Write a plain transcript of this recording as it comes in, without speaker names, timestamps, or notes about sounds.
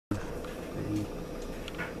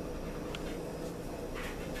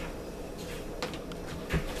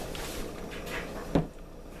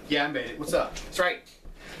Yeah, I made it. What's up? That's right.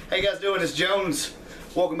 How you guys doing? It's Jones.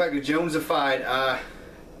 Welcome back to Jonesafied. I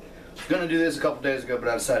was gonna do this a couple days ago, but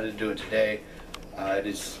I decided to do it today. I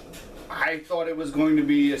thought it was going to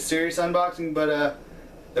be a serious unboxing, but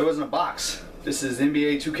there wasn't a box. This is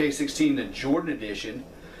NBA 2K16, the Jordan edition.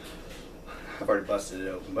 I've already busted it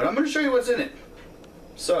open, but I'm gonna show you what's in it.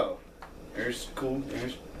 So, there's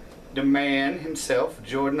the man himself,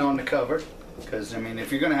 Jordan on the cover. Because, I mean,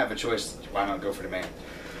 if you're going to have a choice, why not go for the man?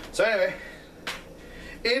 So anyway,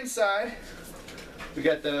 inside, we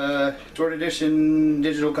got the Jordan Edition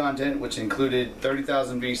digital content, which included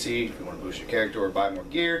 30,000 VC, if you want to boost your character or buy more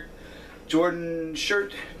gear, Jordan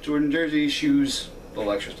shirt, Jordan jersey, shoes,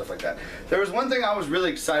 little extra stuff like that. There was one thing I was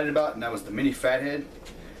really excited about, and that was the mini fathead.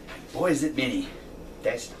 Boy, is it mini.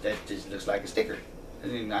 That just looks like a sticker.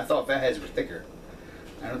 I thought fatheads were thicker.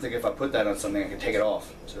 I don't think if I put that on something I could take it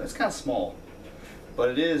off. So that's kind of small. But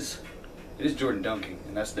it is Jordan dunking,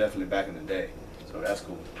 and that's definitely back in the day. So that's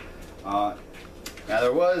cool. Now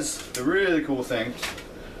there was the really cool thing,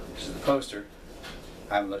 which is the poster.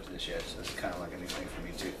 I haven't looked at this yet, so it's kind of like a new thing for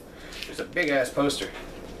me too. There's a big ass poster,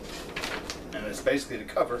 and it's basically the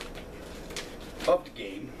cover of the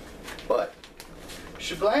game. But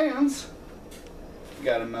shablams,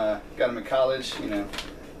 got him in college, you know.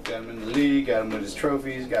 Got him in the league, got him with his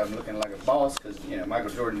trophies, got him looking like a boss, because, you know, Michael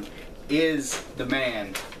Jordan is the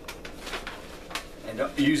man. And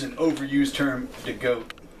don't use an overused term, the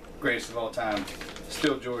GOAT, greatest of all time,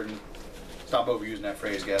 still Jordan. Stop overusing that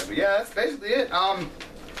phrase, guys. But yeah, that's basically it.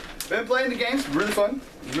 Been playing the games, really fun.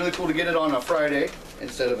 It's really cool to get it on a Friday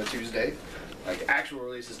instead of a Tuesday. Like, actual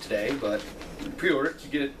release is today, but pre-order, you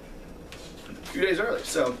get it a few days early.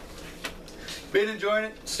 So, been enjoying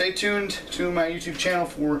it. Stay tuned to my YouTube channel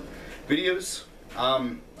for videos.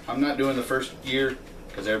 I'm not doing the first year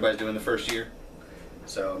because everybody's doing the first year,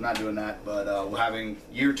 so I'm not doing that. But we're having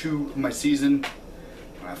year 2 of my season.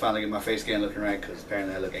 When I finally get my face scan looking right, because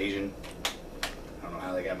apparently I look Asian. I don't know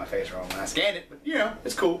how they got my face wrong when I scanned it, but you know,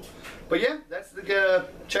 it's cool. But yeah, that's the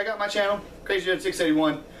check out my channel,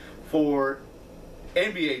 crazyjohn681, for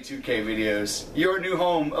NBA 2K videos. Your new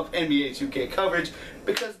home of NBA 2K coverage,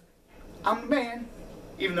 because I'm the man,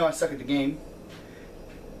 even though I suck at the game.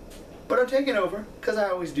 But I'm taking over, because I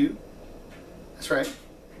always do. That's right.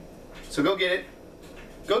 So go get it.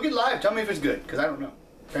 Go get live. Tell me if it's good, because I don't know.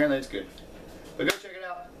 Apparently it's good. But go check it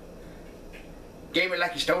out. Game it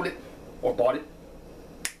like you stole it, or bought it.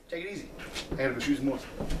 Take it easy. I gotta go shoot some more.